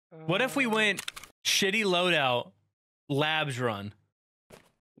What if we went shitty loadout, labs run?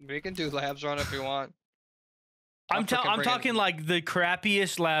 We can do labs run if we want. I'm talking like the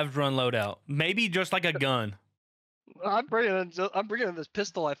crappiest labs run loadout. Maybe just like a gun. I'm bringing in this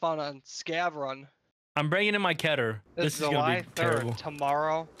pistol I found on Scav Run. I'm bringing in my kedr. This is gonna be terrible.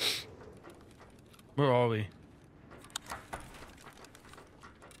 Tomorrow. Where are we?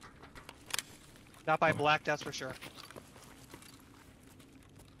 Not by black, that's for sure.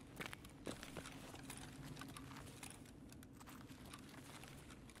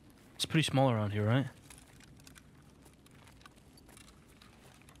 It's pretty small around here, right?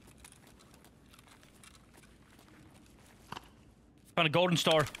 Found a golden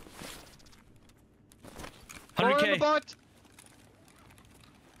star. 100K. In the butt.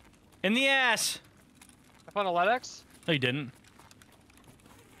 In the ass. I found a LEDX. No, you didn't.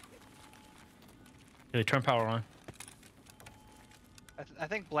 Yeah, turn power on. I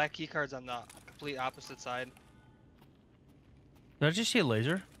think black keycard's on the complete opposite side. Did I just see a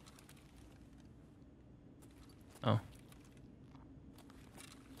laser? Oh.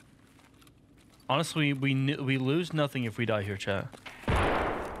 Honestly, we lose nothing if we die here, chat.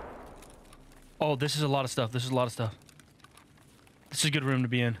 Oh, this is a lot of stuff. This is a lot of stuff. This is a good room to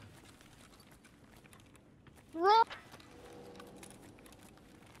be in.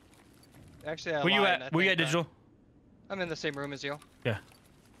 Actually, where you at? Where you at, Digital? I'm in the same room as you. Yeah.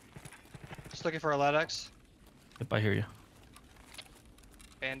 Just looking for a LEDX. Yep, I hear you.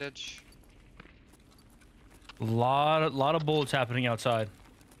 Bandage. Lot of bullets happening outside.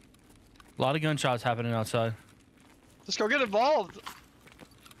 A lot of gunshots happening outside. Let's go get involved.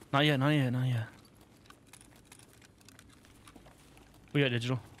 Not yet, not yet, not yet. We got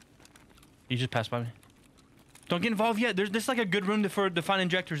Digital. You just passed by me. Don't get involved yet. There's like a good room to find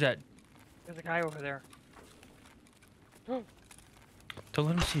injectors at. There's a guy over there. Don't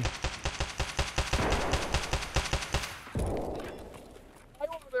let him see you. Guy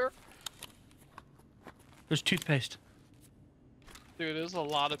over there. There's toothpaste. Dude, there's a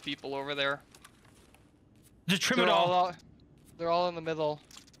lot of people over there. Just trim it all. They're all in the middle.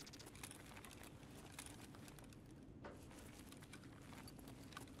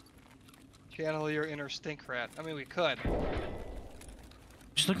 Channel your inner stink rat. I mean, we could.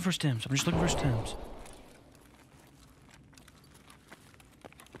 Just looking for stems. I'm just looking for stems.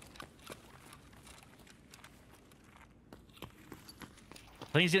 I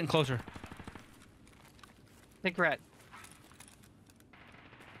think he's getting closer. Stink rat.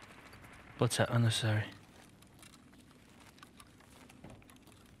 What's that? Unnecessary.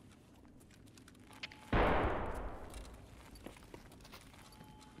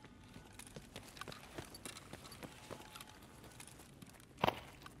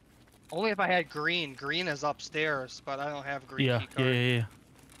 Only if I had green. Green is upstairs, but I don't have green. Yeah, yeah.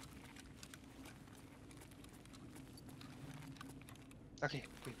 Okay,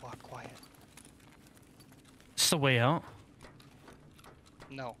 we walk quiet. It's the way out.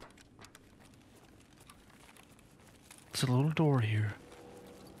 No. It's a little door here.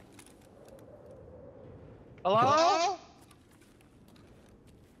 Hello?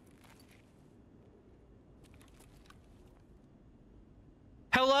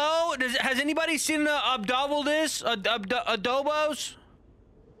 Hello? Has anybody seen adobos?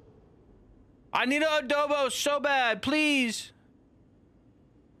 I need an adobo so bad, please.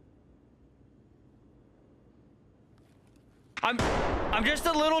 I'm just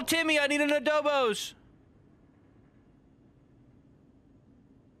a little Timmy. I need an adobos.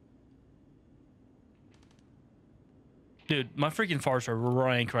 Dude, my freaking farts are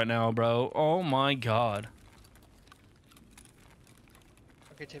rank right now, bro. Oh my god.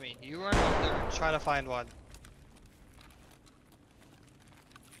 Okay, Timmy, you run up there and try to find one.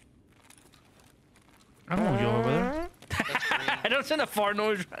 I don't want to go over there. I don't send a fart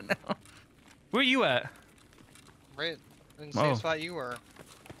noise right now. Where are you at? Right in the same spot you were.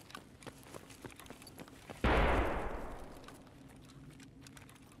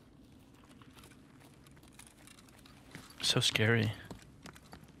 So scary.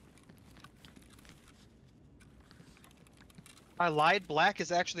 I lied. Black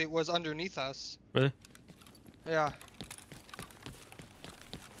is actually was underneath us. Really? Yeah.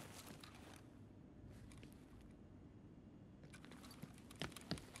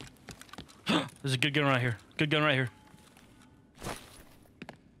 There's a good gun right here. Good gun right here.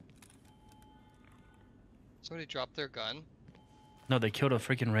 Somebody dropped their gun. No, they killed a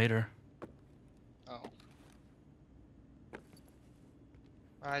freaking raider. Oh.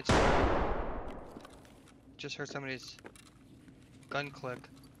 I just heard somebody's gun click.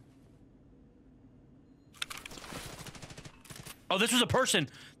 Oh, this was a person.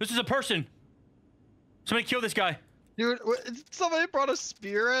 This is a person. Somebody kill this guy. Dude, somebody brought a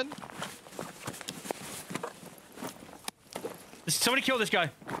spear in. Somebody kill this guy.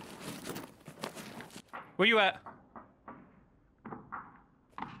 Where you at?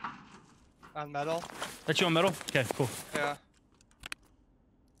 On metal. That's you on metal? Okay, cool. Yeah.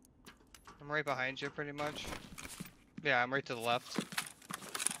 I'm right behind you, pretty much. Yeah, I'm right to the left.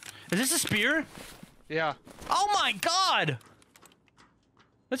 Is this a spear? Yeah. Oh my god!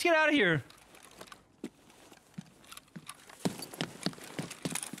 Let's get out of here.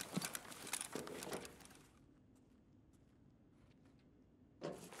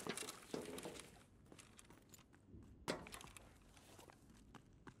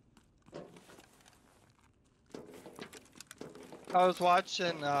 I was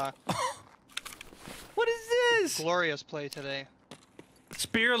watching What is this? Glorious play today.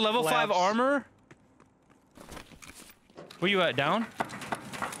 Spear, level 5 Labs. armor? Where you at? Down?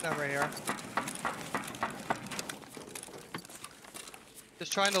 Not right here.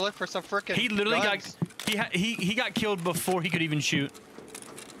 Just trying to look for some frickin' He literally guns. got he got killed before he could even shoot.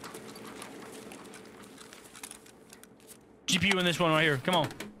 GPU in this one right here. Come on.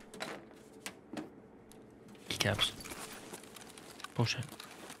 Keycaps. Bullshit.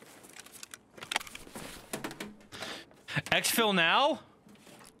 Exfil now?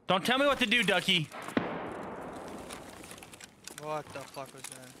 Don't tell me what to do, Ducky. What the fuck was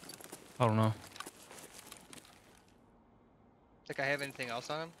that? I don't know. Think I have anything else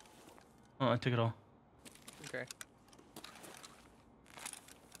on him? Oh, I took it all. Okay.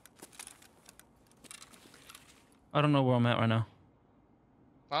 I don't know where I'm at right now.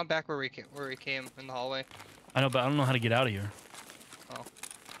 I'm back where we came in the hallway. I know, but I don't know how to get out of here. Oh.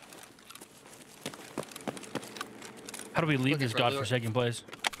 How do we leave Looking this for godforsaken place?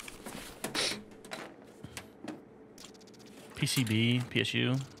 PCB,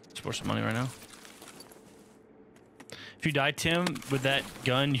 PSU. Let's pour some money right now. If you die, Tim, with that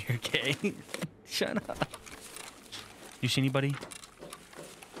gun, you're gay. Shut up. You see anybody?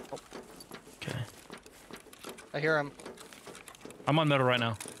 Okay. I hear him. I'm on metal right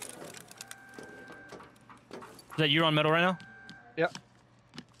now. Is that you on metal right now? Yep.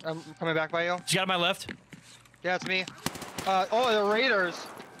 I'm coming back by you. Is he got on my left? Yeah, it's me. Oh, the raiders.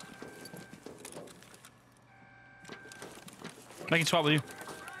 I can swap with you.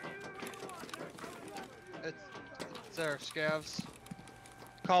 It's there, scavs.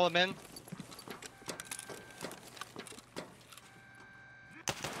 Call them in.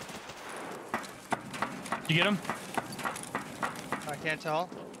 You get him? I can't tell.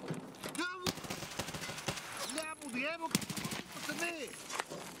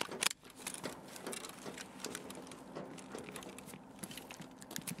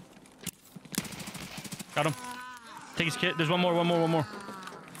 Got him. Take his kit. There's one more. Wait, one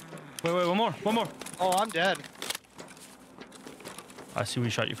more. Oh, I'm dead. I see where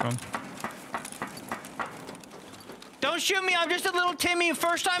he shot you from. Don't shoot me, I'm just a little Timmy,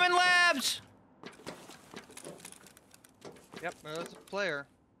 first time in labs! Yep, there's a player.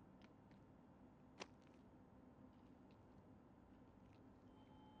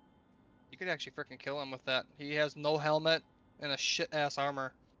 You could actually freaking kill him with that. He has no helmet and a shit-ass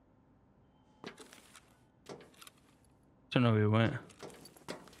armor. Don't know where he went.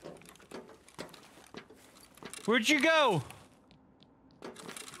 Where'd you go?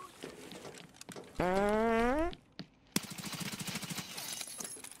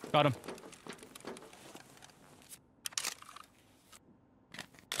 Got him.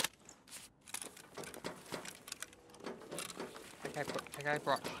 That guy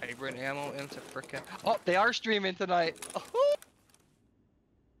brought hybrid ammo into frickin'. Oh, they are streaming tonight. Oh.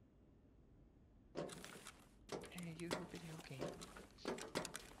 Hey, you video game.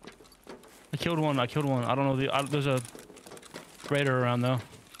 I killed one. I don't know there's a raider around though.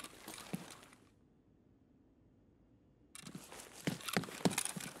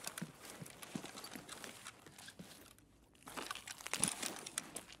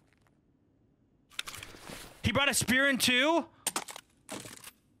 He brought a spear in too?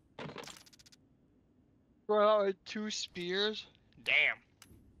 Brought out with 2 spears? Damn.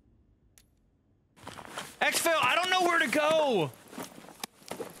 Exfil, I don't know where to go!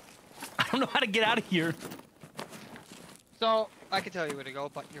 I don't know how to get out of here. So, I can tell you where to go,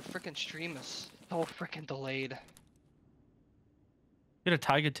 but your frickin' stream is so frickin' delayed. You got a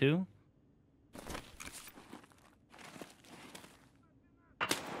Taiga too?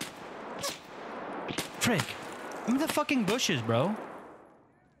 Frick. I'm in the fucking bushes, bro.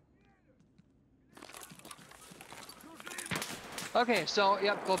 Okay, so,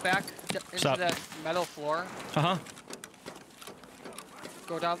 yep, go back into Stop. that metal floor. Uh-huh.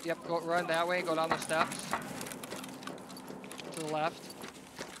 Go down. Yep. Go run that way. Go down the steps. To the left.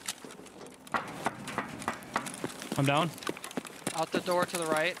 I'm down. Out the door to the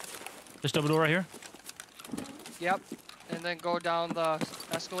right. This double door right here. Yep. And then go down the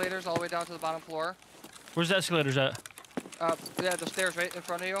escalators all the way down to the bottom floor. Where's the escalators at? Yeah, the stairs right in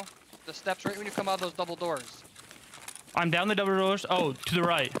front of you. The steps right when you come out of those double doors. I'm down the double doors. Oh, to the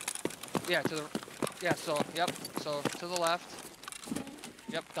right. Yeah, to the. Yeah. So yep. So to the left.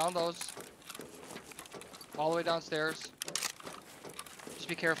 Yep. Down those. All the way downstairs. Just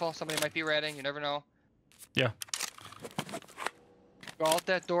be careful. Somebody might be ratting. You never know. Yeah. Go out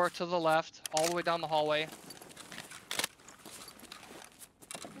that door to the left, all the way down the hallway.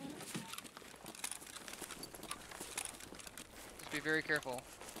 Just be very careful.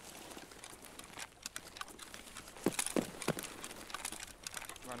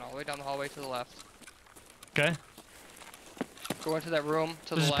 Run all the way down the hallway to the left. Okay. Go into that room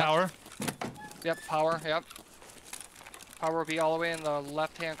to the This is left. power. Yep, power, yep. Power will be all the way in the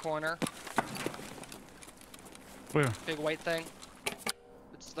left-hand corner. Where? Big white thing.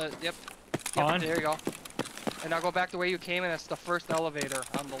 It's the, yep. On. There you go. And now go back the way you came in. It's the first elevator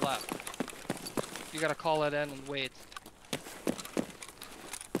on the left. You gotta call it in and wait.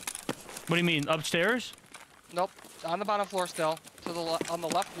 What do you mean? Upstairs? Nope. On the bottom floor still. To the on the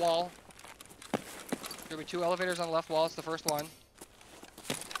left wall. There'll be 2 elevators on the left wall. It's the first one.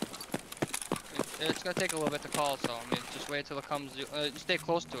 It's gonna take a little bit to call, so I mean, just wait till it comes. Stay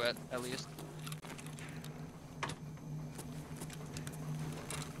close to it, at least.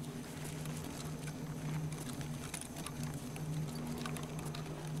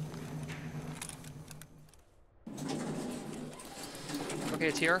 Okay,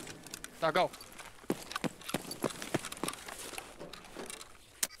 it's here. Now go.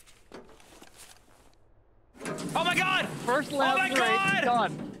 Oh my God! First lap, oh my God!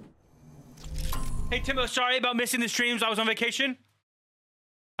 Done. Hey Timo, sorry about missing the streams. I was on vacation.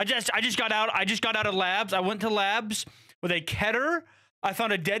 I just got out. I just got out of labs. I went to labs with a kedr. I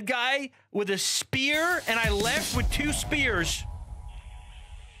found a dead guy with a spear, and I left with 2 spears.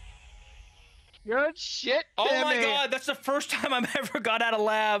 Good shit, Oh my Timmy. God, that's the first time I've ever got out of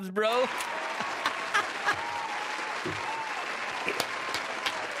labs, bro.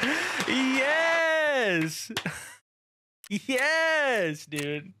 Yes. Yes,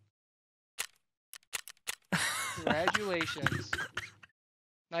 dude. Congratulations.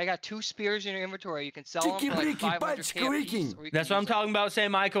 Now you got 2 spears in your inventory. You can sell them for like 500K a piece. That's what I'm talking about,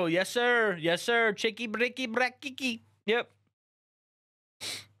 St. Michael. Yes, sir. Yes, sir. Chicky, bricky, bracky. Yep.